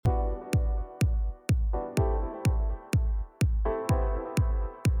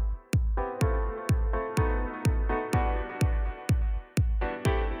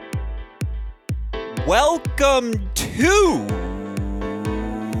Welcome to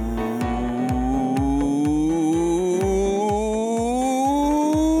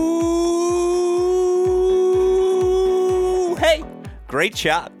Great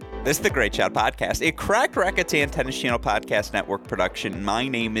Shot. This is the Great Shot Podcast, a Cracked Racquets and Tennis Channel Podcast Network production. My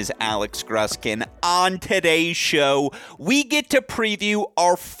name is Alex Gruskin. On today's show, we get to preview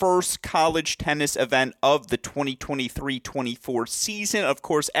our first college tennis event of the 2023-24 season. Of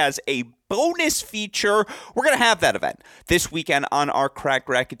course, as a bonus feature, we're going to have that event this weekend on our Cracked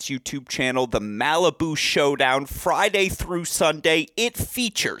Racquets YouTube channel, the Malibu Showdown, Friday through Sunday. It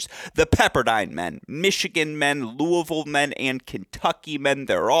features the Pepperdine men, Michigan men, Louisville men, and Kentucky men.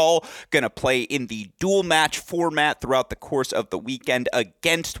 They're all going to play in the dual match format throughout the course of the weekend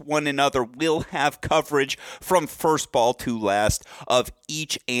against one another. We'll have coverage from first ball to last of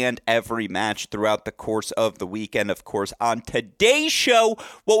each and every match throughout the course of the weekend. Of course, on today's show,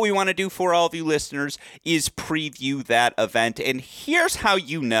 what we want to do for all of you listeners is preview that event. And here's how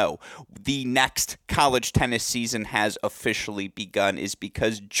you know the next college tennis season has officially begun, is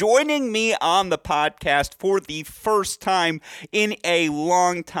because joining me on the podcast for the first time in a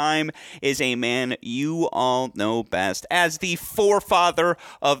long time is a man you all know best as the forefather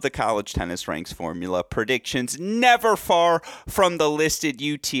of the college tennis ranks formula predictions, never far from the listed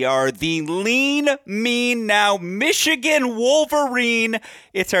UTR, the lean, mean, now Michigan Wolverine.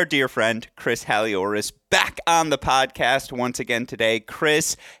 It's our dear friend Chris Halioris back on the podcast once again today.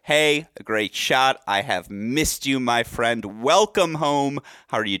 Chris, hey, a great shot. I have missed you, my friend. Welcome home.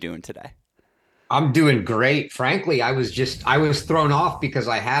 How are you doing today? I'm doing great. Frankly, I was thrown off because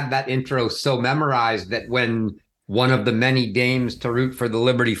I had that intro so memorized that when one of the many dames to root for the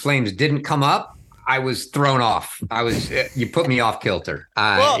Liberty Flames didn't come up, I was thrown off. You put me off kilter.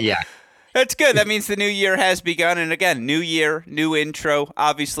 Yeah. That's good. That means the new year has begun. And again, new year, new intro.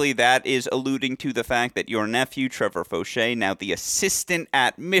 Obviously, that is alluding to the fact that your nephew, Trevor Fauché, now the assistant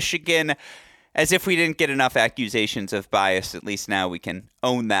at Michigan, as if we didn't get enough accusations of bias, at least now we can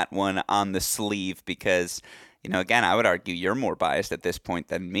own that one on the sleeve because, you know, again, I would argue you're more biased at this point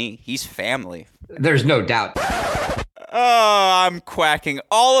than me. He's family. There's no doubt. Oh, I'm quacking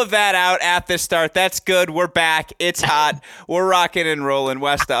all of that out at the start. That's good. We're back. It's hot. We're rocking and rolling.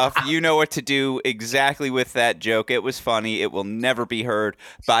 Westhoff, you know what to do exactly with that joke. It was funny. It will never be heard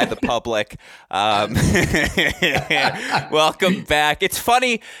by the public. Welcome back. It's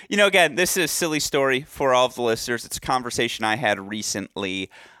funny. You know, again, this is a silly story for all of the listeners. It's a conversation I had recently.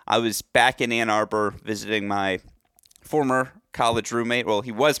 I was back in Ann Arbor visiting my former college roommate. Well,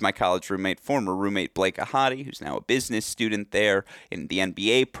 he was my college roommate, former roommate Blake Ahadi, who's now a business student there in the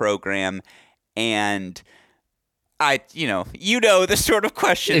NBA program. And you know the sort of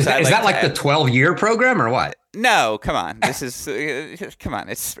questions. Is that like the 12-year program or what? No, come on. This is come on.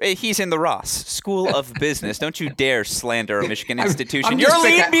 He's in the Ross School of Business. Don't you dare slander a Michigan institution. You're a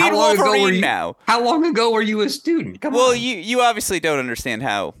lean mean Wolverine now. How long ago were you a student? Come on. Well, you obviously don't understand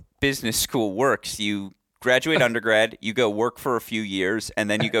how business school works. You graduate undergrad, you go work for a few years,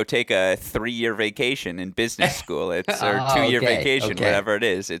 and then you go take a 3-year vacation in business school. Or 2-year vacation, whatever it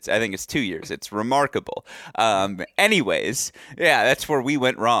is. I think it's 2 years. It's remarkable. Anyways, yeah, that's where we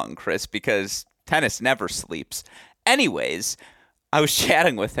went wrong, Chris, because tennis never sleeps. Anyways, I was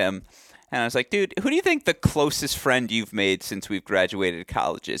chatting with him, and I was like, dude, who do you think the closest friend you've made since we've graduated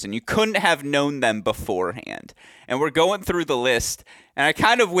college is? And you couldn't have known them beforehand. And we're going through the list, and I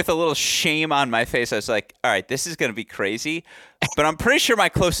kind of, with a little shame on my face, I was like, all right, this is going to be crazy, but I'm pretty sure my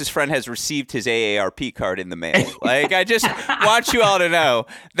closest friend has received his AARP card in the mail. Like, I just want you all to know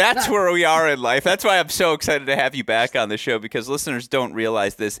that's where we are in life. That's why I'm so excited to have you back on the show, because listeners don't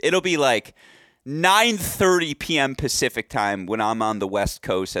realize this. It'll be like 9:30 p.m. Pacific time when I'm on the West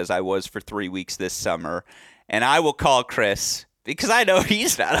Coast, as I was for 3 weeks this summer, and I will call Chris because I know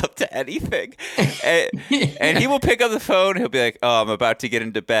he's not up to anything. And he will pick up the phone. He'll be like, oh, I'm about to get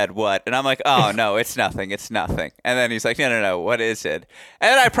into bed. What? And I'm like, oh, no, it's nothing. It's nothing. And then he's like, no, what is it?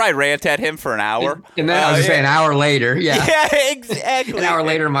 And then I probably rant at him for an hour. And then I was saying an hour later. Yeah. Yeah, exactly. An hour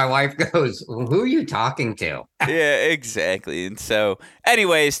later, my wife goes, well, who are you talking to? Yeah, exactly. And so,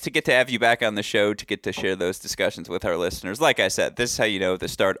 anyways, to get to have you back on the show, to get to share those discussions with our listeners, like I said, this is how you know the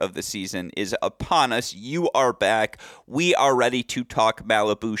start of the season is upon us. You are back. We are ready to talk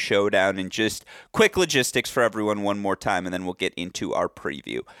Malibu Showdown, and just quick logistics for everyone one more time, and then we'll get into our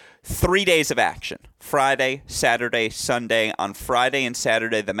preview. 3 days of action. Friday, Saturday, Sunday. On Friday and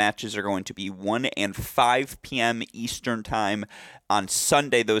Saturday, the matches are going to be 1 and 5 p.m. Eastern Time. On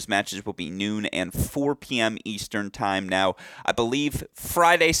Sunday, those matches will be noon and 4 p.m. Eastern time. Now, I believe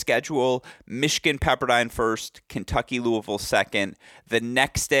Friday schedule, Michigan, Pepperdine first, Kentucky, Louisville second. The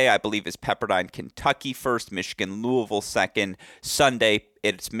next day, I believe, is Pepperdine, Kentucky first, Michigan, Louisville second. Sunday,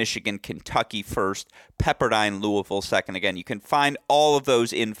 it's Michigan, Kentucky first, Pepperdine, Louisville second. Again, you can find all of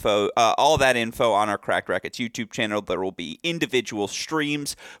that info on our Cracked Racquets YouTube channel. There will be individual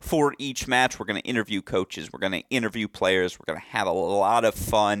streams for each match. We're going to interview coaches. We're going to interview players. We're going to have a lot of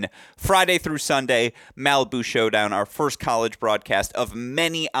fun. Friday through Sunday, Malibu Showdown, our first college broadcast of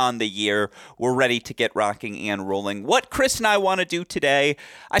many on the year. We're ready to get rocking and rolling. What Chris and I want to do today,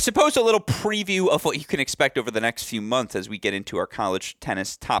 I suppose a little preview of what you can expect over the next few months as we get into our college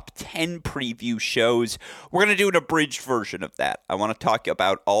tennis top 10 preview shows. We're going to do an abridged version of that. I want to talk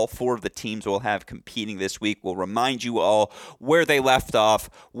about all 4 of the teams we'll have competing this week. We'll remind you all where they left off,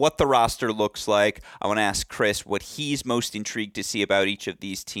 what the roster looks like. I want to ask Chris what he's most intrigued to see about each of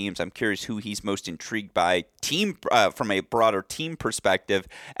these teams. I'm curious who he's most intrigued by from a broader team perspective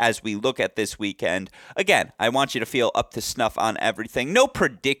as we look at this weekend. Again, I want you to feel up to snuff on everything. No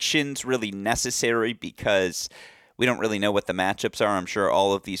predictions really necessary because we don't really know what the matchups are. I'm sure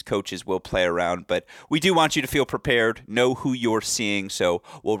all of these coaches will play around, but we do want you to feel prepared, know who you're seeing, so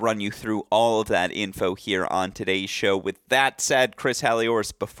we'll run you through all of that info here on today's show. With that said, Chris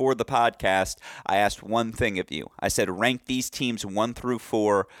Halioris, before the podcast, I asked one thing of you. I said rank these teams 1 through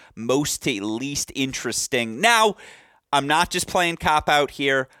 4, most to least interesting. Now, I'm not just playing cop-out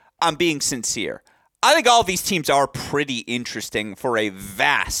here. I'm being sincere. I think all these teams are pretty interesting for a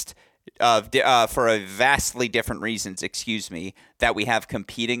vastly different reasons, that we have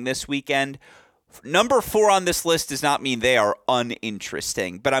competing this weekend. Number 4 on this list does not mean they are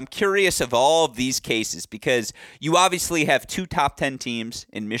uninteresting, but I'm curious of all of these cases because you obviously have 2 top 10 teams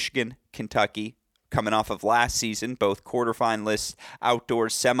in Michigan, Kentucky, coming off of last season, both quarterfinalists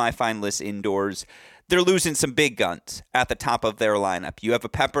outdoors, semifinalists indoors. They're losing some big guns at the top of their lineup. You have a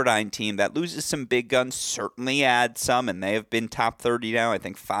Pepperdine team that loses some big guns, certainly adds some, and they have been top 30 now, I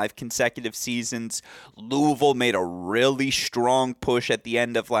think 5 consecutive seasons. Louisville made a really strong push at the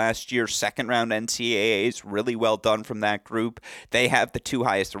end of last year. Second round NCAAs, really well done from that group. They have the 2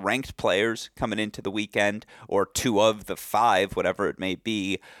 highest ranked players coming into the weekend, or 2 of the 5, whatever it may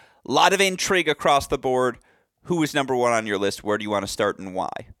be. A lot of intrigue across the board. Who is number 1 on your list? Where do you want to start and why?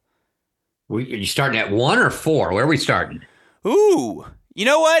 Are you starting at 1 or 4? Where are we starting? Ooh, you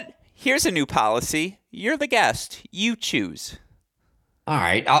know what? Here's a new policy. You're the guest. You choose. All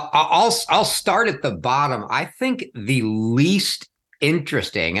right, I'll start at the bottom. I think the least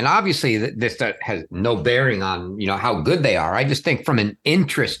interesting, and obviously this has no bearing on how good they are. I just think from an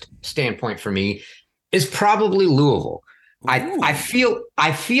interest standpoint for me is probably Louisville. I feel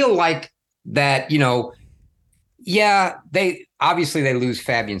like that. They obviously lose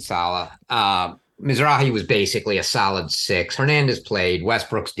Fabian Sala. Mizrahi was basically a solid 6. Hernandez played.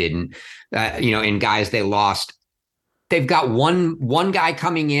 Westbrooks didn't. In guys they lost. They've got one guy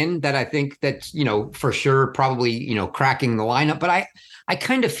coming in that I think that's for sure probably cracking the lineup. But I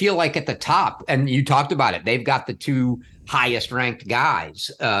kind of feel like at the top, and you talked about it, they've got the 2 highest ranked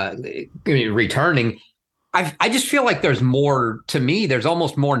guys returning. I just feel like there's more to me. There's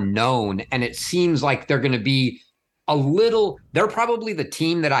almost more known, and it seems like they're going to be they're probably the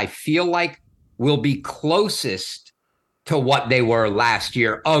team that I feel like will be closest to what they were last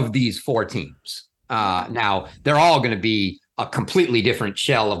year of these 4 teams. Now, they're all going to be a completely different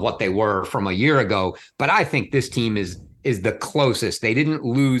shell of what they were from a year ago, but I think this team is the closest. They didn't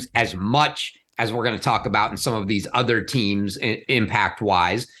lose as much as we're going to talk about in some of these other teams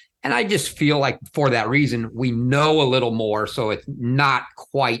impact-wise. And I just feel like for that reason, we know a little more, so it's not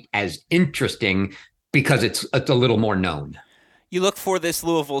quite as interesting because it's a little more known. You look for this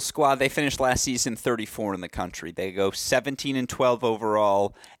Louisville squad. They finished last season 34 in the country. They go 17-12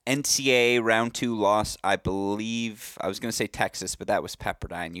 overall. NCAA round 2 loss, I believe. I was going to say Texas, but that was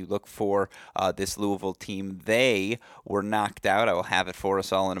Pepperdine. You look for this Louisville team. They were knocked out. I will have it for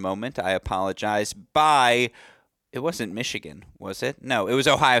us all in a moment. I apologize. It wasn't Michigan, was it? No, it was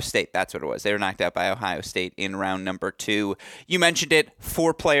Ohio State. That's what it was. They were knocked out by Ohio State in round number 2. You mentioned it,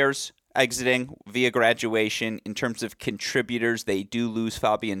 4 players exiting via graduation. In terms of contributors, they do lose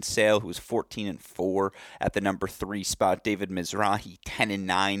Fabian Sale, who was 14-4 at the number 3 spot. David Mizrahi,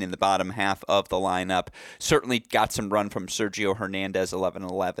 10-9 in the bottom half of the lineup. Certainly got some run from Sergio Hernandez,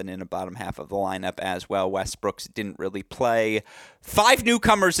 11-11 in the bottom half of the lineup as well. Westbrooks didn't really play. 5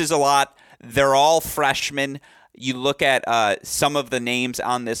 newcomers is a lot. They're all freshmen. You look at some of the names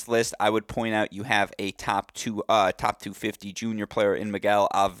on this list, I would point out you have a top 250 junior player in Miguel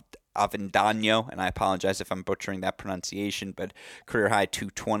Avendano, and I apologize if I'm butchering that pronunciation, but career high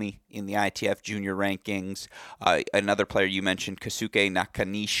 220 in the ITF junior rankings. Another player you mentioned, Kosuke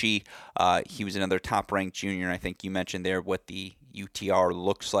Nakanishi, he was another top-ranked junior, and I think you mentioned there what the UTR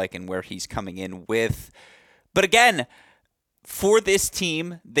looks like and where he's coming in with. But again, for this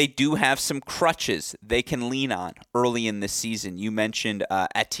team, they do have some crutches they can lean on early in the season. You mentioned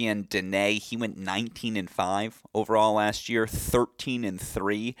Etienne Dene. He went 19-5 overall last year,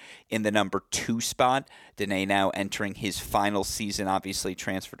 13-3 in the number 2 spot. Dene now entering his final season, obviously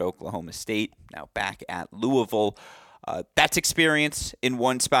transferred to Oklahoma State, now back at Louisville. That's experience in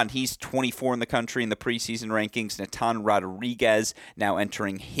one spot. He's 24 in the country in the preseason rankings. Natan Rodriguez now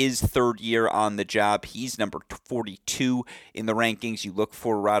entering his third year on the job. He's number 42 in the rankings. You look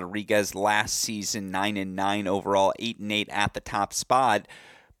for Rodriguez last season, 9-9 overall, 8-8 at the top spot.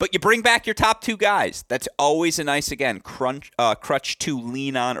 But you bring back your top 2 guys. That's always a nice, again, crutch to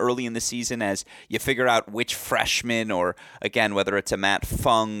lean on early in the season as you figure out which freshman or, again, whether it's a Matt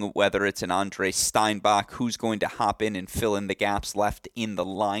Fung, whether it's an Andre Steinbach, who's going to hop in and fill in the gaps left in the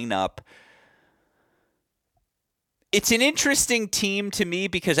lineup. It's an interesting team to me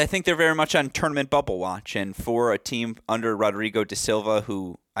because I think they're very much on tournament bubble watch. And for a team under Rodrigo da Silva,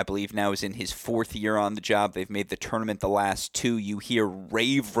 who I believe now is in his 4th year on the job, they've made the tournament the last 2. You hear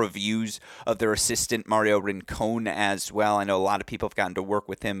rave reviews of their assistant, Mario Rincon, as well. I know a lot of people have gotten to work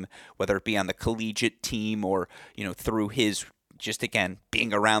with him, whether it be on the collegiate team or, through his, just again,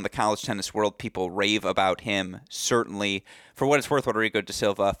 being around the college tennis world, people rave about him. Certainly, for what it's worth, Rodrigo da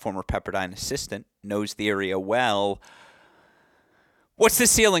Silva, former Pepperdine assistant, knows the area well. What's the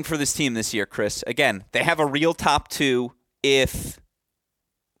ceiling for this team this year, Chris? Again, they have a real top 2. If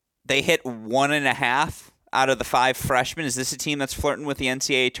they hit 1.5 out of the 5 freshmen, is this a team that's flirting with the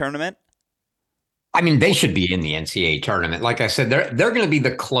NCAA tournament? I mean, they should be in the NCAA tournament. Like I said, they're going to be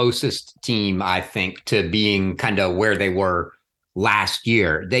the closest team, I think, to being kind of where they were last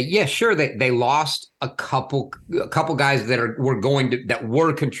year. They lost a couple guys that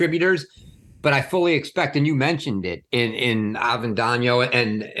were contributors, but I fully expect, and you mentioned it in Avendano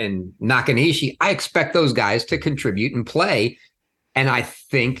and Nakanishi, I expect those guys to contribute and play. And I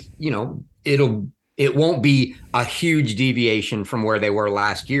think, it won't be a huge deviation from where they were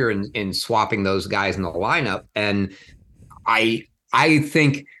last year in swapping those guys in the lineup. And I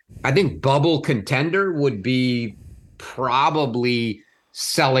think bubble contender would be probably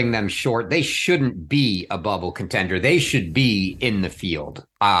selling them short. They shouldn't be a bubble contender. They should be in the field.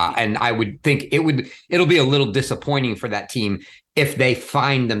 And I would think it'll be a little disappointing for that team if they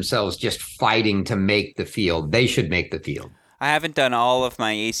find themselves just fighting to make the field. They should make the field. I haven't done all of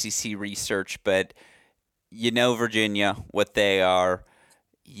my ACC research, but Virginia, what they are.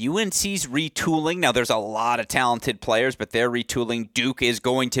 UNC's retooling. Now, there's a lot of talented players, but they're retooling. Duke is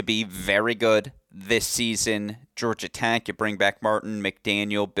going to be very good this season. Georgia Tech, you bring back Martin,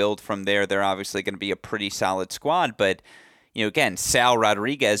 McDaniel, build from there. They're obviously going to be a pretty solid squad, but again, Sal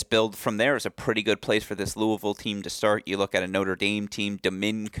Rodriguez, build from there is a pretty good place for this Louisville team to start. You look at a Notre Dame team,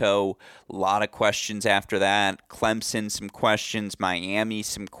 Domenico, a lot of questions after that. Clemson, some questions. Miami,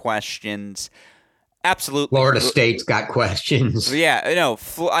 some questions. Absolutely. Florida State's got questions. Yeah,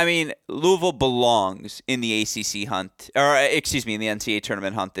 Louisville belongs in the ACC hunt, in the NCAA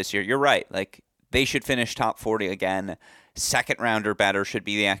tournament hunt this year. You're right. They should finish top 40 again. Second round or better should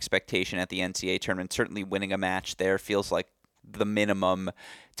be the expectation at the NCAA tournament. Certainly winning a match there feels like the minimum.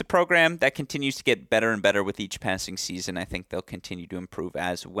 It's a program that continues to get better and better with each passing season. I think they'll continue to improve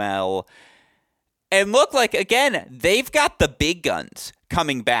as well. And look like, again, they've got the big guns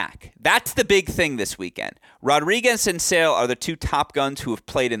coming back. That's the big thing this weekend. Rodriguez and Sale are the 2 top guns who have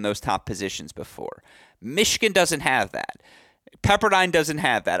played in those top positions before. Michigan doesn't have that. Pepperdine doesn't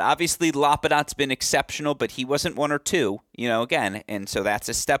have that. Obviously, Lapadot's been exceptional, but he wasn't 1 or 2, again. And so that's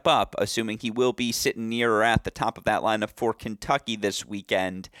a step up, assuming he will be sitting near or at the top of that lineup for Kentucky this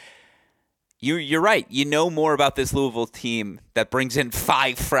weekend. You're right. You know more about this Louisville team that brings in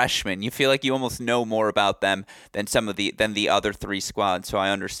 5 freshmen. You feel like you almost know more about them than the other 3 squads. So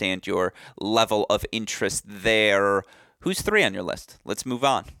I understand your level of interest there. Who's 3 on your list? Let's move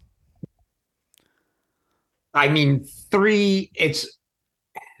on. 3.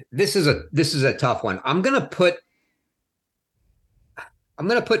 This is a tough one. I'm gonna put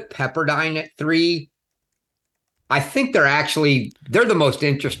Pepperdine at 3. I think they're the most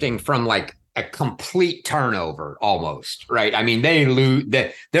interesting from a complete turnover almost, right? They lose.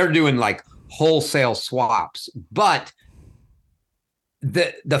 They're doing wholesale swaps, but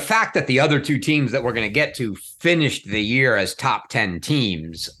the fact that the other two teams that we're going to get to finished the year as top 10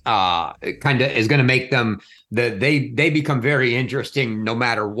 teams kind of is going to make them they become very interesting no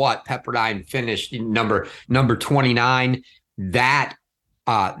matter what. Pepperdine finished number 29. That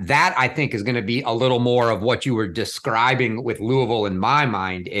I think is going to be a little more of what you were describing with Louisville in my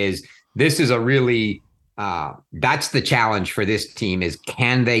mind. Is this is a really that's the challenge for this team, is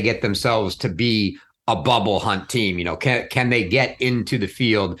can they get themselves to be a bubble hunt team? You know, can they get into the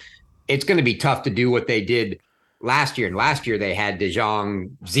field? It's going to be tough to do what they did last year. And last year they had De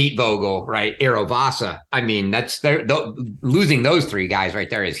Jong, Zietvogel, right? Irovasa. I mean, losing those three guys right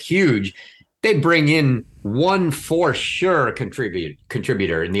there is huge. They bring in one for sure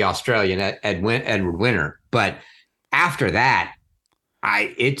contributor in the Australian Edward Winter. But after that,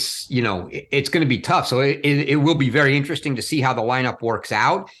 it's going to be tough. So it will be very interesting to see how the lineup works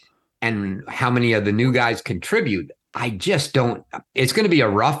out and how many of the new guys contribute. I just don't. It's going to be a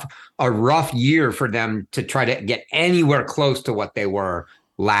rough year for them to try to get anywhere close to what they were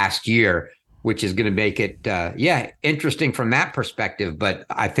last year, which is going to make it, interesting from that perspective. But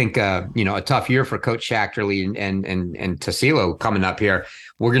I think, a tough year for Coach Schachterly and Tassilo coming up here.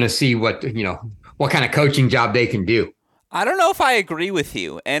 We're going to see what kind of coaching job they can do. I don't know if I agree with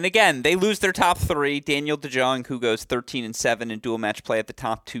you. And again, they lose their top three. Daniel De Jong, who goes 13-7 in dual match play at the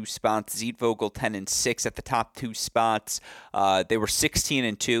top two spots. Zietvogel 10-6 at the top two spots. They were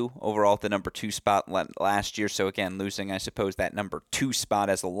 16-2 overall at the number 2 spot last year. So again, losing, I suppose, that number 2 spot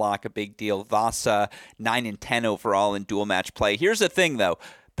as a lock, a big deal. Vasa 9-10 overall in dual match play. Here's the thing, though.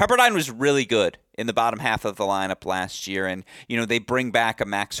 Pepperdine was really good in the bottom half of the lineup last year. And, they bring back a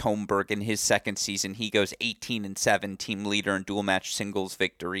Max Holmberg in his second season. He goes 18-7, team leader in dual match singles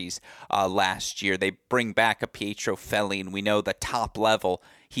victories last year. They bring back a Pietro Felin. We know the top level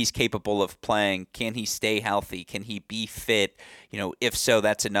he's capable of playing. Can he stay healthy? Can he be fit? If so,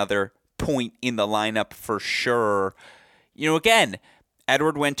 that's another point in the lineup for sure. Again,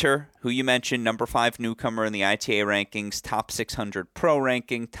 Edward Winter, who you mentioned, number 5 newcomer in the ITA rankings, top 600 pro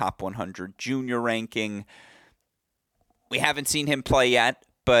ranking, top 100 junior ranking. We haven't seen him play yet,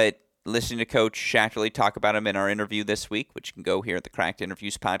 but listening to Coach Schachterly talk about him in our interview this week, which you can go here at the Cracked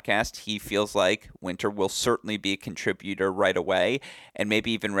Interviews podcast, he feels like Winter will certainly be a contributor right away and maybe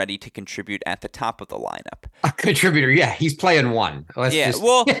even ready to contribute at the top of the lineup. A contributor, yeah. He's playing one. But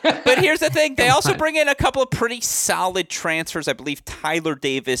here's the thing. They also bring in a couple of pretty solid transfers. I believe Tyler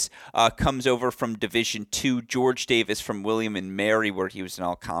Davis comes over from Division II, George Davis from William and Mary, where he was an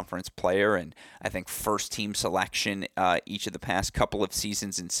all-conference player and I think first-team selection each of the past couple of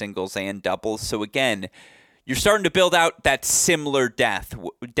seasons in singles and doubles. So again, you're starting to build out that similar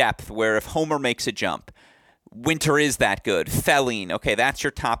depth where if Homer makes a jump, Winter is that good. Felin, okay, that's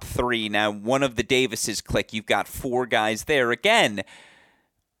your top 3. Now, one of the Davises click, you've got 4 guys there. Again,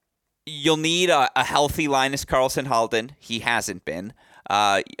 you'll need a healthy Linus Carlson-Halden. He hasn't been.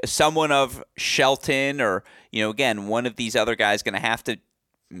 Someone of Shelton or, again, one of these other guys going to have to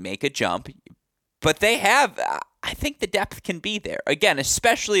make a jump. But they have, I think the depth can be there. Again,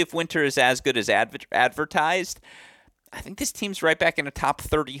 especially if Winter is as good as advertised. I think this team's right back in a top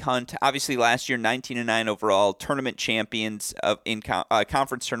 30 hunt. Obviously, last year, 19-9 overall, tournament champions,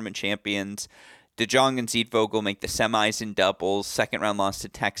 conference tournament champions. De Jong and Zietvogel make the semis in doubles. Second-round loss to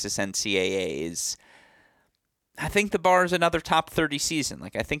Texas NCAAs. I think the bar is another top 30 season.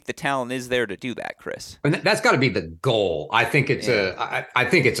 I think the talent is there to do that, Chris. And that's got to be the goal. I think it's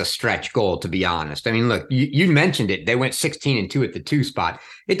a stretch goal, to be honest. I mean, look, you mentioned it. They went 16-2 at the 2 spot.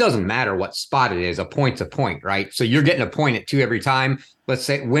 It doesn't matter what spot it is. A point's a point, right? So you're getting a point at 2 every time. Let's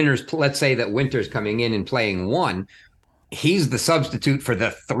say that Winter's coming in and playing 1. He's the substitute for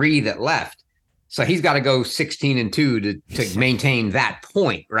the 3 that left. So he's got to go 16-2 to maintain that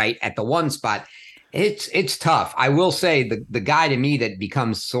point, right? At the 1 spot. It's tough. I will say the guy to me that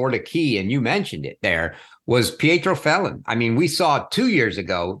becomes sort of key, and you mentioned it there, was Pietro Felin. I mean, we saw 2 years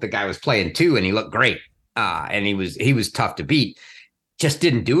ago, the guy was playing 2 and he looked great. And he was tough to beat. Just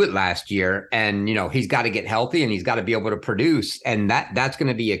didn't do it last year. And, he's got to get healthy and he's got to be able to produce. And that's going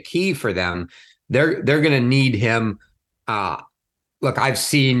to be a key for them. They're going to need him. Look, I've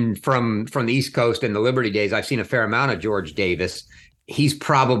seen from the East Coast and the Liberty days, I've seen a fair amount of George Davis. He's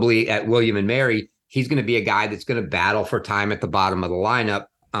probably at William and Mary. He's going to be a guy that's going to battle for time at the bottom of the lineup.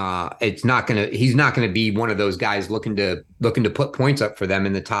 He's not going to be one of those guys looking to put points up for them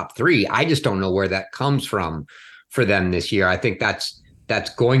in the top 3. I just don't know where that comes from for them this year. I think that's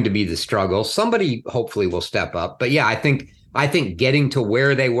going to be the struggle. Somebody hopefully will step up. But yeah, I think getting to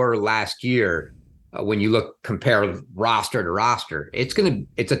where they were last year, when you compare roster to roster, it's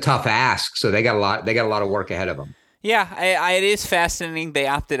a tough ask. So they got a lot of work ahead of them. Yeah, it is fascinating. They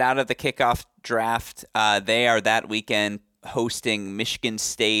opted out of the kickoff draft. They are that weekend hosting Michigan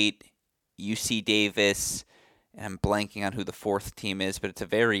State, UC Davis, and I'm blanking on who the fourth team is, but it's a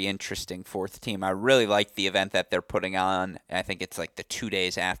very interesting fourth team. I really like the event that they're putting on. I think it's like the 2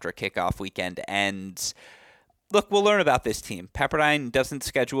 days after kickoff weekend ends. Look, we'll learn about this team. Pepperdine doesn't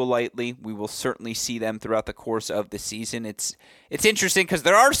schedule lightly. We will certainly see them throughout the course of the season. It's interesting because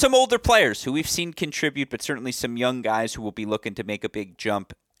there are some older players who we've seen contribute, but certainly some young guys who will be looking to make a big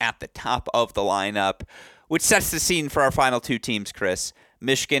jump at the top of the lineup, which sets the scene for our final two teams, Chris.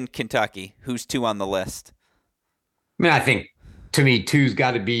 Michigan, Kentucky. Who's two on the list? I mean, I think to me, two's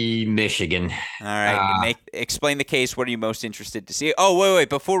got to be Michigan. All right. Explain the case. What are you most interested to see? Oh, wait.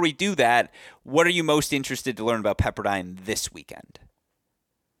 Before we do that, what are you most interested to learn about Pepperdine this weekend?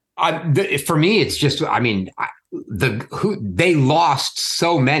 For me, it's just, they lost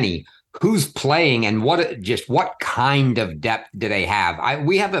so many. Who's playing and what kind of depth do they have?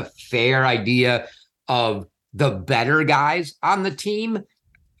 We have a fair idea of the better guys on the team.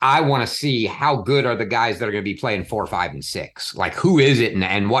 I want to see how good are the guys that are going to be playing 4, 5, and 6. Like, who is it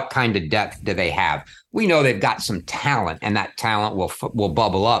and what kind of depth do they have? We know they've got some talent, and that talent will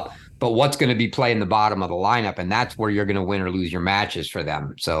bubble up. But what's going to be playing the bottom of the lineup, and that's where you're going to win or lose your matches for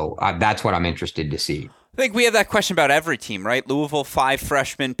them. So that's what I'm interested to see. I think we have that question about every team, right? Louisville, 5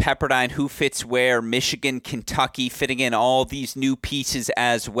 freshmen, Pepperdine, who fits where, Michigan, Kentucky, fitting in all these new pieces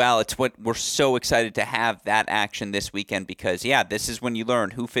as well. It's what we're so excited to have that action this weekend because, yeah, this is when you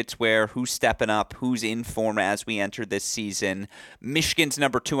learn who fits where, who's stepping up, who's in form as we enter this season. Michigan's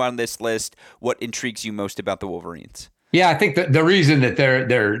number 2 on this list. What intrigues you most about the Wolverines? Yeah, I think the reason that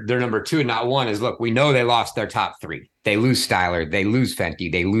they're number 2 and not 1 is, look, we know they lost their top 3. They lose Styler, they lose Fenty,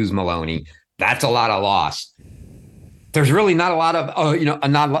 they lose Maloney. That's a lot of loss. There's really not a lot of,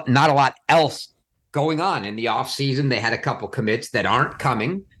 not a lot else going on in the offseason. They had a couple commits that aren't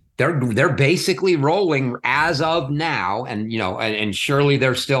coming. They're basically rolling as of now, and surely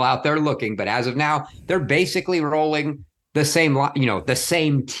they're still out there looking, but as of now, they're basically rolling the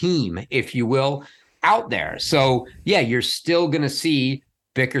same team, if you will, out there. So yeah, you're still going to see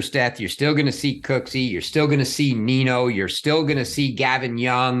Bickerstaff, you're still going to see Cooksey, you're still going to see Nino, you're still going to see Gavin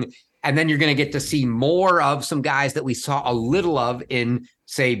Young. And then you're going to get to see more of some guys that we saw a little of in,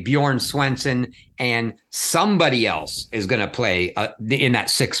 say, Bjorn Swenson, and somebody else is going to play in that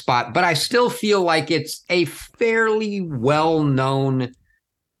 6th spot. But I still feel like it's a fairly well-known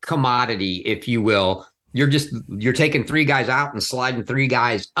commodity, if you will. You're taking 3 guys out and sliding 3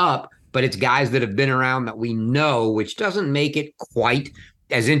 guys up, but it's guys that have been around that we know, which doesn't make it quite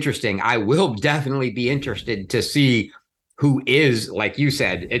as interesting. I will definitely be interested to see who is, like you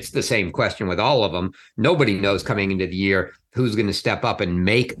said, it's the same question with all of them. Nobody knows coming into the year who's going to step up and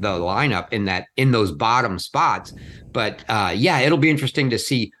make the lineup in those bottom spots. But it'll be interesting to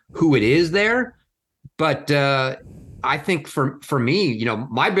see who it is there. But I think for me,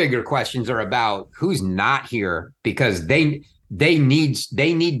 my bigger questions are about who's not here, because they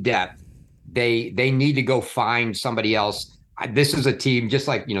need depth. They need to go find somebody else. This is a team, just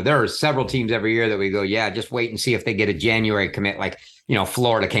like, there are several teams every year that we go, yeah, just wait and see if they get a January commit. Like,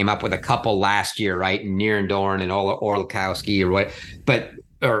 Florida came up with a couple last year, right? And Nierendorn and Orlikowski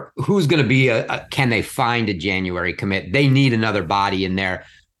or who's going to be can they find a January commit? They need another body in there.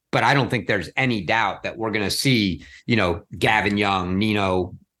 But I don't think there's any doubt that we're going to see, Gavin Young,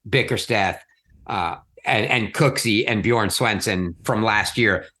 Nino, Bickerstaff, and Cooksey and Bjorn Swenson from last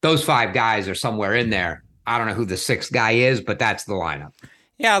year. Those 5 guys are somewhere in there. I don't know who the 6th guy is, but that's the lineup.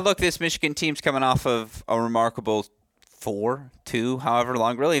 Yeah, look, this Michigan team's coming off of a remarkable 4-2, however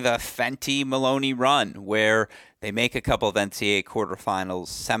long, really the Fenty Maloney run, where they make a couple of NCAA quarterfinals,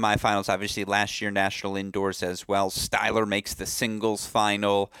 semifinals, obviously last year national indoors as well. Styler makes the singles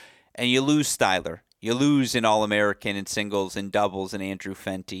final, and you lose Styler. You lose an All-American in singles and doubles in Andrew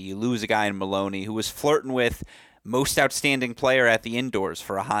Fenty. You lose a guy in Maloney who was flirting with most outstanding player at the indoors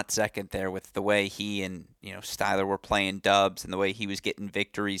for a hot second there, with the way he and Styler were playing dubs and the way he was getting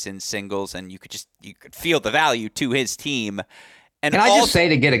victories in singles, and you could feel the value to his team. And can I just say,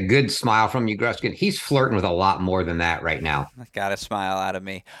 to get a good smile from you, Gruskin, he's flirting with a lot more than that right now. Got a smile out of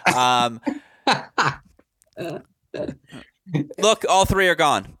me. Look, all 3 are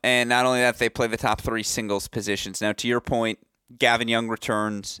gone, and not only that, they play the top 3 singles positions. Now, to your point, Gavin Young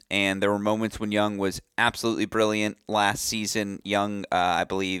returns, and there were moments when Young was absolutely brilliant last season. Young, I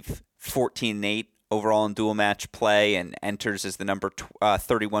believe, 14-8 overall in dual match play, and enters as the number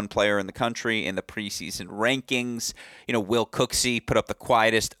 31 player in the country in the preseason rankings. Will Cooksey put up the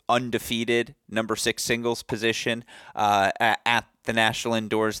quietest undefeated number 6 singles position at the national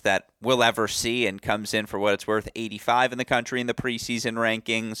indoors that we'll ever see, and comes in for what it's worth, 85 in the country in the preseason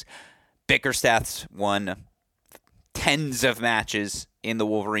rankings. Bickerstaff's won tens of matches in the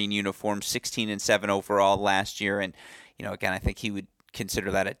Wolverine uniform, 16-7 overall last year. And, again, I think he would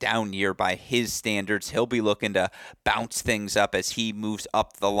consider that a down year by his standards. He'll be looking to bounce things up as he moves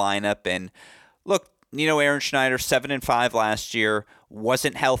up the lineup. And look, Nino Ehrenschneider, 7-5 last year,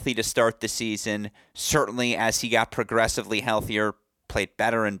 wasn't healthy to start the season. Certainly, as he got progressively healthier, played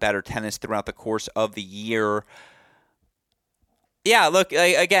better and better tennis throughout the course of the year. Yeah, look,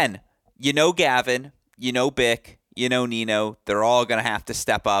 again, Gavin, Bick, Nino, they're all going to have to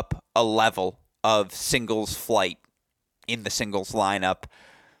step up a level of singles flight in the singles lineup.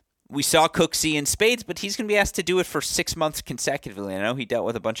 We saw Cooksey in spades, but he's going to be asked to do it for 6 months consecutively. I know he dealt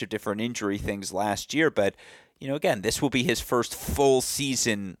with a bunch of different injury things last year, but, again, this will be his first full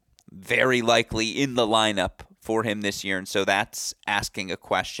season, very likely in the lineup for him this year. And so that's asking a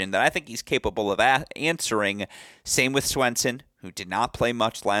question that I think he's capable of answering. Same with Swenson, who did not play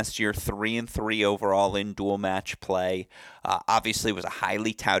much last year, 3-3 overall in dual match play. Obviously was a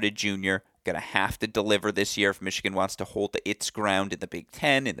highly touted junior. Going to have to deliver this year if Michigan wants to hold its ground in the Big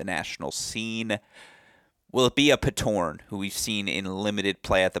Ten, in the national scene. Will it be a Patorn, who we've seen in limited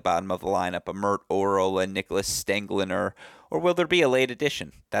play at the bottom of the lineup, a Mert Oral, a Nicholas Stengliner, or will there be a late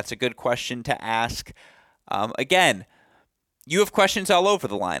addition? That's a good question to ask. Again, you have questions all over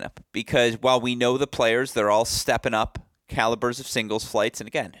the lineup, because while we know the players, they're all stepping up calibers of singles flights. And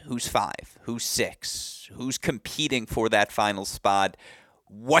again, who's 5? Who's 6? Who's competing for that final spot?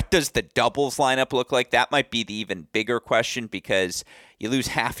 What does the doubles lineup look like? That might be the even bigger question, because you lose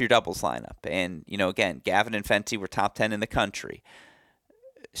half your doubles lineup. And, again, Gavin and Fenty were top 10 in the country.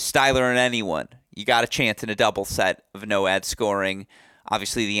 Styler and anyone, you got a chance in a double set of no ad scoring.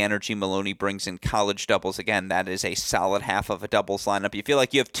 Obviously, the energy Maloney brings in college doubles, again, that is a solid half of a doubles lineup. You feel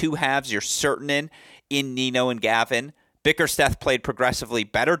like you have two halves you're certain in Nino and Gavin. Bickerstaff played progressively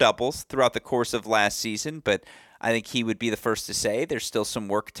better doubles throughout the course of last season, but I think he would be the first to say there's still some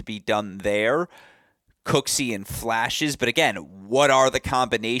work to be done there. Cooksey and flashes, but again, what are the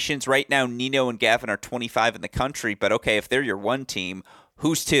combinations? Right now, Nino and Gavin are 25 in the country, but okay, if they're your one team,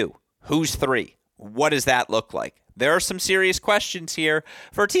 who's 2? Who's 3? What does that look like? There are some serious questions here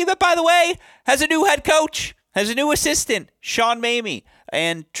for a team that, by the way, has a new head coach, has a new assistant, Sean Mamie,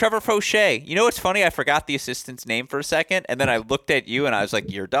 and Trevor Fauché. You know what's funny? I forgot the assistant's name for a second, and then I looked at you, and I was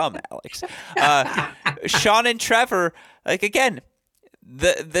like, you're dumb, Alex. Sean and Trevor, again,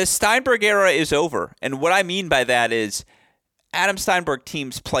 the Steinberg era is over. And what I mean by that is Adam Steinberg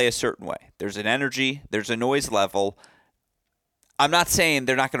teams play a certain way. There's an energy. There's a noise level. I'm not saying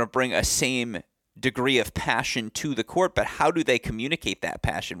they're not going to bring a same degree of passion to the court, but how do they communicate that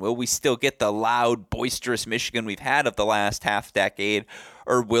passion? Will we still get the loud, boisterous Michigan we've had of the last half decade,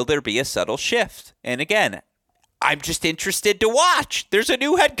 or will there be a subtle shift? And again, I'm just interested to watch. There's a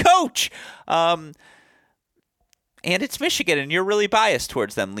new head coach. And it's Michigan, and you're really biased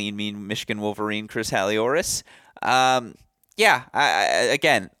towards them. Lean, mean Michigan Wolverine, Chris Halioris.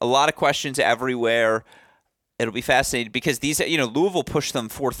 Again, a lot of questions everywhere. It'll be fascinating because these, Louisville pushed them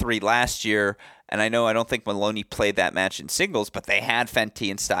 4-3 last year, and I don't think Maloney played that match in singles, but they had Fenty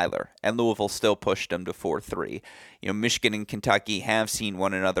and Styler, and Louisville still pushed them to 4-3. Michigan and Kentucky have seen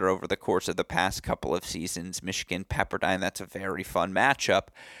one another over the course of the past couple of seasons. Michigan, Pepperdine, that's a very fun matchup.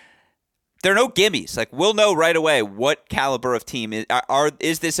 There are no gimmies. We'll know right away what caliber of team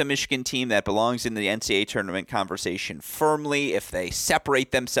is this a Michigan team that belongs in the NCAA tournament conversation firmly? If they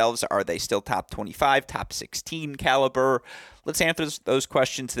separate themselves, are they still top 25, top 16 caliber? Let's answer those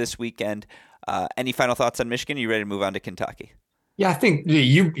questions this weekend. Any final thoughts on Michigan? Are you ready to move on to Kentucky? Yeah, I think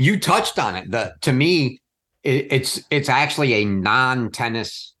you touched on it. To me, it's actually a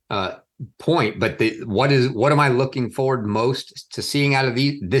non-tennis point, but what am I looking forward most to seeing out of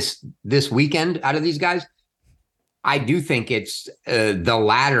this weekend out of these guys? I do think it's the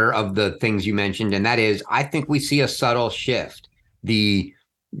latter of the things you mentioned, and that is I think we see a subtle shift. The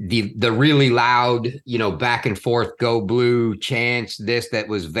really loud, back and forth, go blue chants, that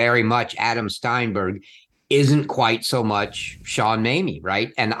was very much Adam Steinberg, isn't quite so much Sean Mamie,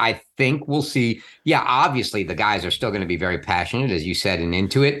 right? And I think we'll see, obviously the guys are still going to be very passionate, as you said, and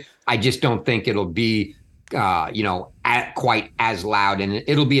into it. I just don't think it'll be, quite as loud, and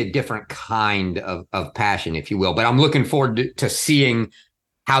it'll be a different kind of passion, if you will. But I'm looking forward to seeing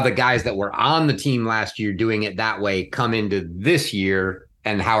how the guys that were on the team last year doing it that way come into this year,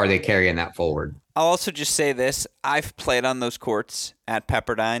 and how are they carrying that forward. I'll also just say this. I've played on those courts at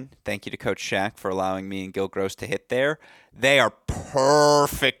Pepperdine. Thank you to Coach Shack for allowing me and Gil Gross to hit there. They are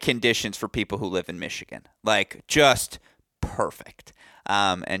perfect conditions for people who live in Michigan. Just perfect.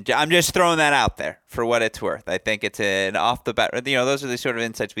 And I'm just throwing that out there for what it's worth. I think it's an off the bat. Those are the sort of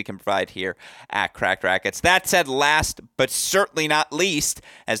insights we can provide here at Cracked Rackets. That said, last but certainly not least,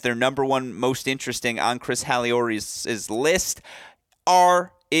 as their number one most interesting on Chris Halliori's list,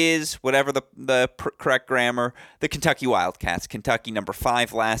 is whatever the correct grammar, the Kentucky Wildcats. Kentucky number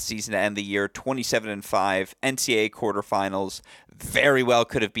 5 last season to end the year, 27-5, NCAA quarterfinals. Very well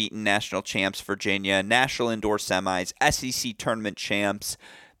could have beaten national champs Virginia, national indoor semis, SEC tournament champs.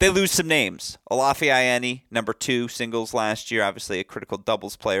 They lose some names. Olafi Ayeni, number 2 singles last year, obviously a critical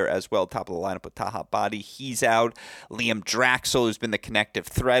doubles player as well, top of the lineup with Taha Badi. He's out. Liam Draxel, who's been the connective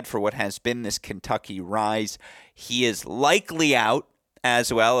thread for what has been this Kentucky rise, he is likely out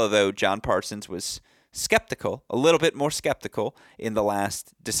as well, although John Parsons was skeptical, a little bit more skeptical in the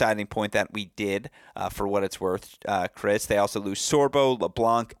last deciding point that we did, for what it's worth, Chris. They also lose Sorbo,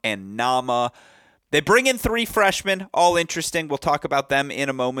 LeBlanc, and Nama. They bring in 3 freshmen, all interesting. We'll talk about them in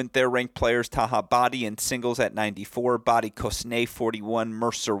a moment. They're ranked players, Taha Badi in singles at 94, Badi Kosnay 41,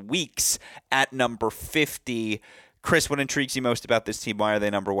 Mercer Weeks at number 50. Chris, what intrigues you most about this team? Why are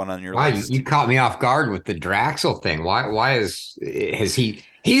they number 1 on your list? You caught me off guard with the Draxel thing. Why has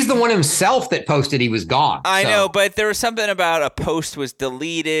he's the one himself that posted he was gone. I know, but there was something about a post was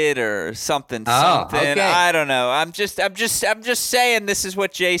deleted or something. Okay. I don't know. I'm just saying this is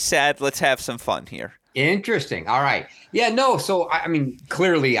what Jay said. Let's have some fun here. Interesting. All right. Yeah, no. So, I mean,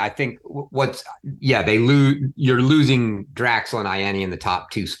 clearly, I think you're losing Draxel and Ayeni in the top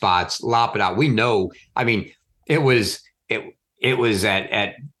 2 spots. Lapidot, we know. I mean, it was at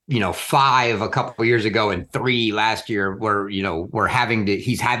 5 a couple of years ago and 3 last year where,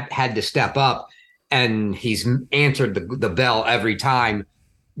 he's had to step up, and he's answered the bell every time.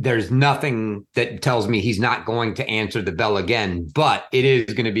 There's nothing that tells me he's not going to answer the bell again, but it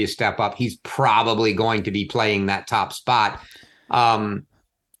is going to be a step up. He's probably going to be playing that top spot. And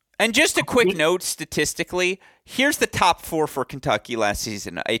just a quick note statistically, here's the top 4 for Kentucky last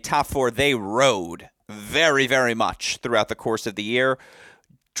season, a top 4 they rode very, very much throughout the course of the year.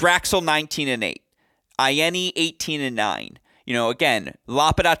 Draxel 19-8, Ayeni 18-9. Again,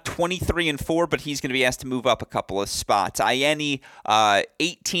 Lapidot 23-4, but he's going to be asked to move up a couple of spots. Ayeni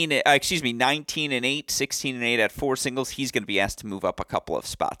 19-8, 16-8 at 4 singles. He's going to be asked to move up a couple of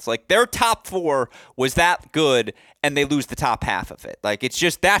spots. Like, their top 4 was that good, and they lose the top half of it. Like, it's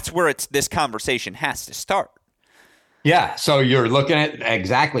just that's where this conversation has to start. Yeah, so you're looking at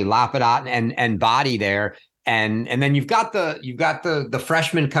exactly Lapidot and Badi there, and then you've got the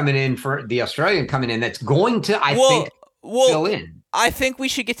freshman coming in for the Australian coming in that's going to fill in. I think we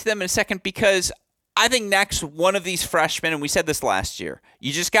should get to them in a second, because I think next one of these freshmen, and we said this last year,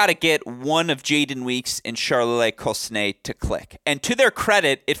 you just got to get one of Jaden Weeks and Charlotte Kosnay to click. And to their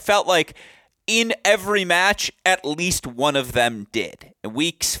credit, it felt like in every match, at least one of them did.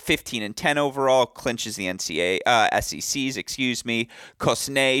 Weeks 15-10 overall, clinches the SECs.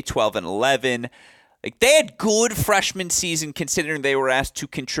 Kosnay 12-11. Like, they had good freshman season considering they were asked to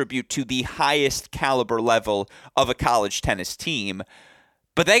contribute to the highest caliber level of a college tennis team.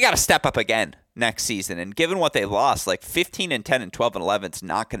 But they got to step up again next season. And given what they lost, like 15-10 and 12-11 is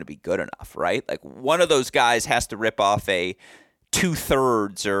not going to be good enough, right? Like, one of those guys has to rip off a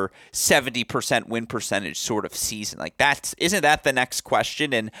 2/3 or 70% win percentage sort of season. Like, isn't that the next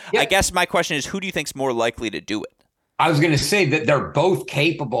question? And yeah. I guess my question is, who do you think's more likely to do it? I was going to say that they're both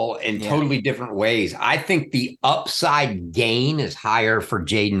capable in totally different ways. I think the upside gain is higher for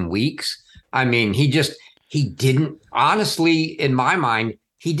Jaden Weeks. I mean, he didn't, honestly, in my mind,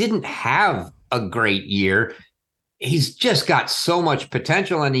 he didn't have a great year. He's just got so much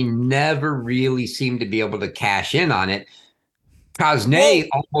potential, and he never really seemed to be able to cash in on it. Kosnay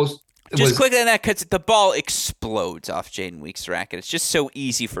almost just quicker than that, because the ball explodes off Jaden Weeks' racket. It's just so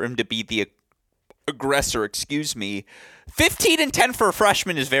easy for him to be the aggressor. 15-10 for a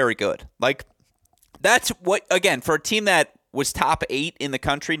freshman is very good. Like, that's what, again, for a team that was top 8 in the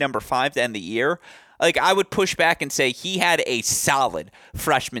country, number 5 to end the year, like, I would push back and say he had a solid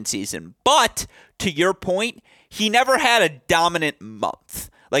freshman season. But to your point, he never had a dominant month.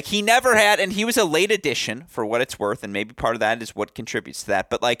 Like, he never had, and he was a late addition for what it's worth, and maybe part of that is what contributes to that.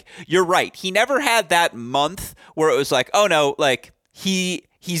 But, like, you're right. He never had that month where it was like, oh, no, like,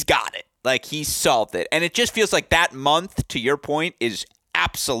 he's got it. Like, he solved it. And it just feels like that month, to your point, is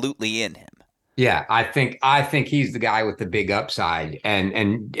absolutely in him. Yeah, I think he's the guy with the big upside.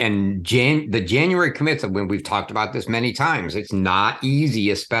 And the January commits, when we've talked about this many times, it's not easy,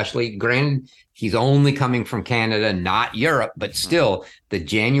 especially, granted, He's only coming from Canada, not Europe, but still the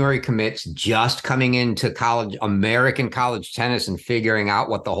January commits just coming into college, American college tennis and figuring out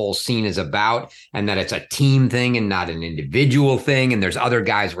what the whole scene is about and that it's a team thing and not an individual thing. And there's other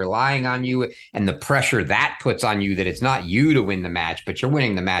guys relying on you and the pressure that puts on you that it's not you to win the match, but you're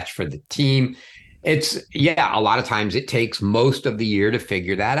winning the match for the team. A lot of times it takes most of the year to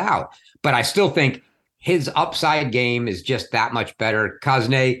figure that out. But I still think his upside game is just that much better.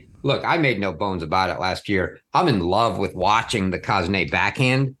 Kazne, look, I made no bones about it last year. I'm in love with watching the Kazne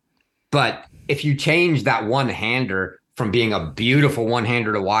backhand. But if you change that one-hander from being a beautiful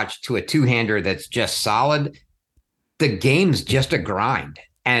one-hander to watch to a two-hander that's just solid, the game's just a grind.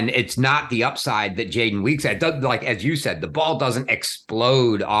 And it's not the upside that Jaden Weeks had. Like, as you said, the ball doesn't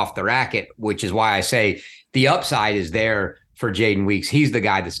explode off the racket, which is why I say the upside is there for Jaden Weeks. He's the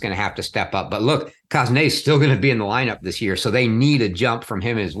guy that's going to have to step up. But look, Kazne is still going to be in the lineup this year, so they need a jump from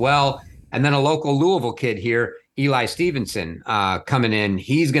him as well. And then a local Louisville kid here, Eli Stevenson, coming in.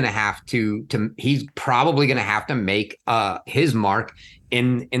 He's going to have he's probably going to have to make his mark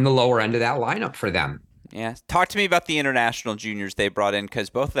in the lower end of that lineup for them. Yeah. Talk to me about the international juniors they brought in,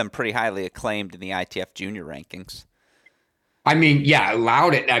 because both of them pretty highly acclaimed in the ITF junior rankings. I mean, yeah,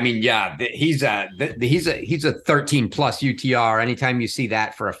 Loudit. I mean, yeah, he's a 13 plus UTR. Anytime you see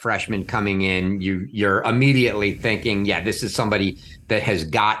that for a freshman coming in, you're immediately thinking, yeah, this is somebody that has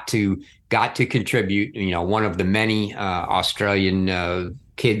got to contribute. You know, one of the many Australian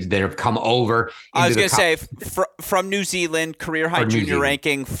kids that have come over. I was going to say from New Zealand, career high junior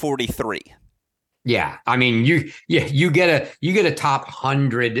ranking 43. Yeah, I mean, you get a top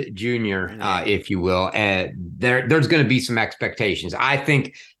 100 junior, if you will, and there's going to be some expectations. I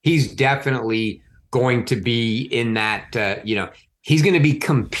think he's definitely going to be in that. He's going to be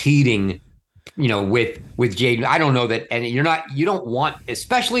competing, with Jaden. I don't know that, and you don't want,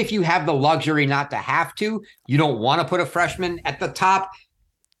 especially if you have the luxury not to have to. You don't want to put a freshman at the top.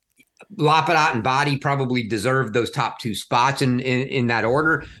 Lapadat and Body probably deserve those top two spots in that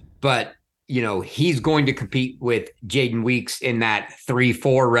order, but. He's going to compete with Jaden Weeks in that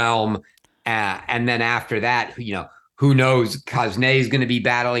 3-4 realm. And then after that, who knows? Kazne is going to be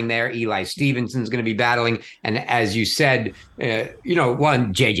battling there. Eli Stevenson's going to be battling. And as you said,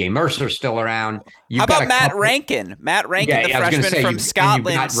 one, JJ Mercer's still around. How about Matt Rankin? Matt Rankin, the freshman from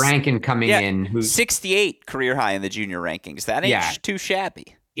Scotland. Matt Rankin coming in. Who's 68 career high in the junior rankings. That ain't too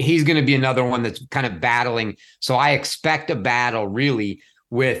shabby. He's going to be another one that's kind of battling. So I expect a battle really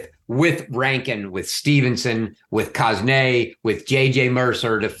with Rankin, with Stevenson, with Kazne, with JJ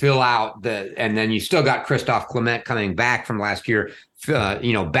Mercer to fill out and then you still got Christophe Clement coming back from last year,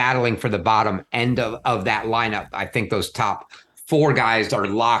 battling for the bottom end of that lineup. I think those top four guys are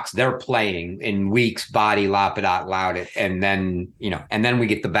locks. They're playing in Weeks, Body, Lapadat, Loudit, and then we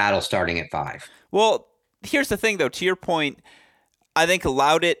get the battle starting at 5. Well, here's the thing though, to your point, I think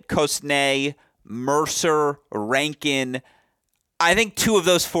Loudit, Kosnay, Mercer, Rankin, I think 2 of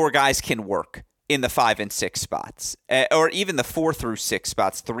those 4 guys can work in the 5 and 6 spots, or even the 4 through 6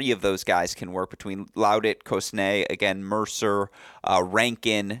 spots. 3 of those guys can work between Loudit, Kosnay, again, Mercer,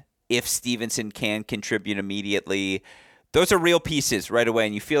 Rankin, if Stevenson can contribute immediately. Those are real pieces right away.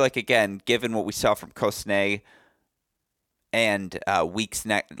 And you feel like, again, given what we saw from Kosnay and Weeks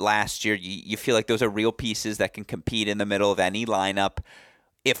last year, you feel like those are real pieces that can compete in the middle of any lineup.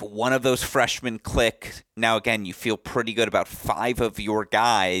 If one of those freshmen click, now again, you feel pretty good about 5 of your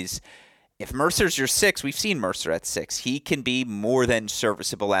guys. If Mercer's your 6, we've seen Mercer at 6. He can be more than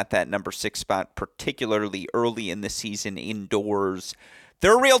serviceable at that number 6 spot, particularly early in the season indoors.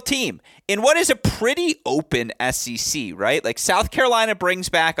 They're a real team in what is a pretty open SEC, right? Like South Carolina brings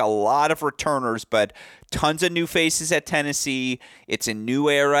back a lot of returners, but tons of new faces at Tennessee. It's a new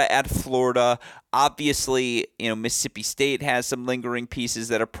era at Florida. Obviously, Mississippi State has some lingering pieces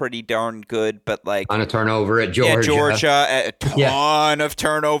that are pretty darn good, but like on a turnover at Georgia. Yeah, Georgia, a ton of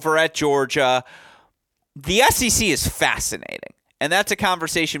turnover at Georgia. The SEC is fascinating. And that's a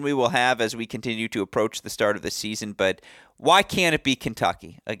conversation we will have as we continue to approach the start of the season. But why can't it be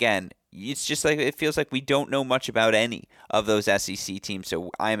Kentucky? Again, it's just like it feels like we don't know much about any of those SEC teams.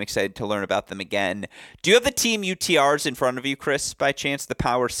 So I am excited to learn about them again. Do you have the team UTRs in front of you, Chris, by chance? The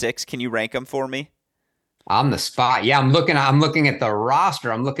Power 6? Can you rank them for me? On the spot. Yeah, I'm looking at the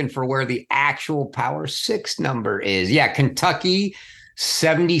roster. I'm looking for where the actual Power 6 number is. Yeah, Kentucky,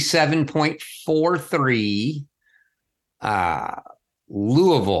 77.43.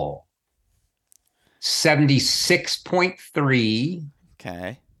 Louisville, 76.3.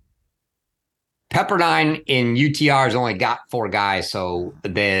 Okay. Pepperdine in UTR's only got 4 guys, so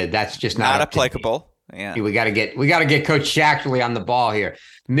that's just not applicable. Yeah. We got to get Coach Shackley on the ball here.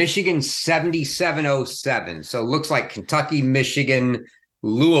 Michigan 77-07. So it looks like Kentucky, Michigan,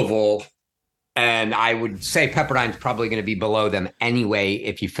 Louisville. And I would say Pepperdine's probably going to be below them anyway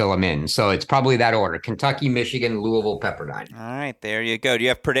if you fill them in. So it's probably that order. Kentucky, Michigan, Louisville, Pepperdine. All right, there you go. Do you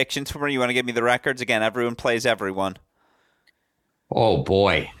have predictions for me? You want to give me the records? Again, everyone plays everyone. Oh,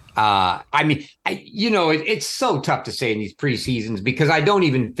 boy. It's so tough to say in these preseasons because I don't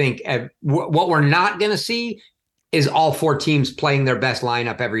even think what we're not going to see is all four teams playing their best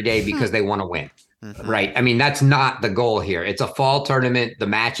lineup every day because they want to win. Mm-hmm. Right. I mean, that's not the goal here. It's a fall tournament. The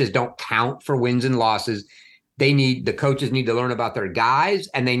matches don't count for wins and losses. The coaches need to learn about their guys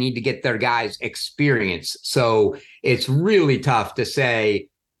and they need to get their guys experience. So it's really tough to say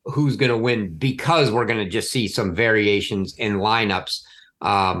who's going to win because we're going to just see some variations in lineups.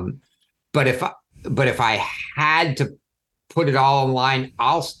 But if I had to put it all in line,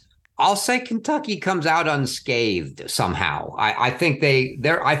 I'll say Kentucky comes out unscathed somehow. I think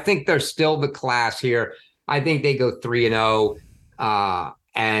they're still the class here. I think they go 3-0.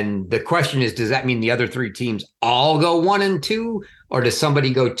 And the question is, does that mean the other three teams all go 1-2, or does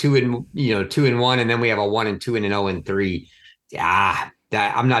somebody go 2-1, and then we have a 1-2 and an 0-3? Yeah,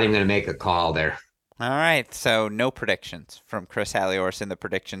 I'm not even going to make a call there. All right, so no predictions from Chris Halliors in the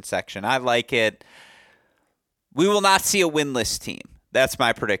prediction section. I like it. We will not see a winless team. That's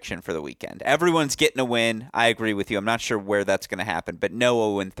my prediction for the weekend. Everyone's getting a win. I agree with you. I'm not sure where that's going to happen, but no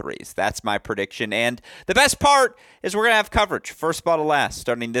 0-3s. That's my prediction. And the best part is we're going to have coverage, first ball to last,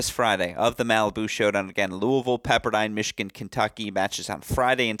 starting this Friday of the Malibu Showdown. Again, Louisville, Pepperdine, Michigan, Kentucky. Matches on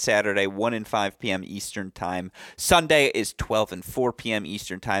Friday and Saturday, 1 and 5 p.m. Eastern Time. Sunday is 12 and 4 p.m.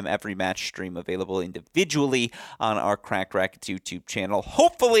 Eastern Time. Every match stream available individually on our Cracked Racquets YouTube channel.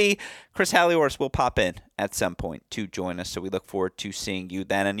 Hopefully, Chris Halliors will pop in at some point to join us, so we look forward to seeing you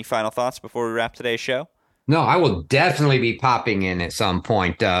then. Any final thoughts before we wrap today's show? No, I will definitely be popping in at some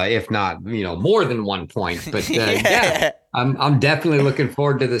point, if not, more than one point. But yeah, I'm definitely looking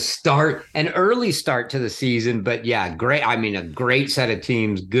forward to the start, an early start to the season. But yeah, great. I mean, a great set of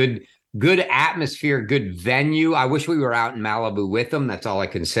teams, good atmosphere, good venue. I wish we were out in Malibu with them. That's all I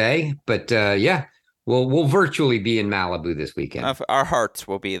can say. But yeah. We'll virtually be in Malibu this weekend. Our hearts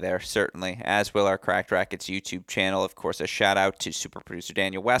will be there, certainly, as will our Cracked Racquets YouTube channel. Of course, a shout-out to super producer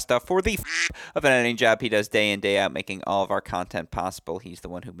Daniel Westoff for the of an editing job he does day in, day out, making all of our content possible. He's the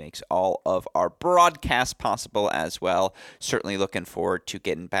one who makes all of our broadcasts possible as well. Certainly looking forward to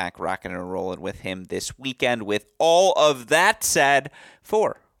getting back rocking and rolling with him this weekend. With all of that said,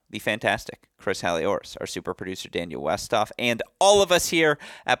 for the fantastic Chris Halliors, our super producer Daniel Westoff, and all of us here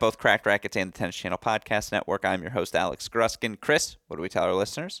at both Cracked Racquets and the Tennis Channel Podcast Network, I'm your host, Alex Gruskin. Chris, what do we tell our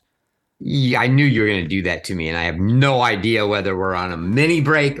listeners? Yeah, I knew you were going to do that to me, and I have no idea whether we're on a mini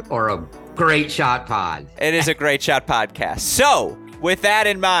break or a great shot pod. It is a great shot podcast. So, with that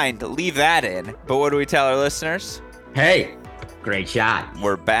in mind, leave that in. But what do we tell our listeners? Hey, great shot.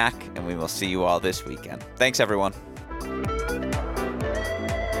 We're back, and we will see you all this weekend. Thanks, everyone.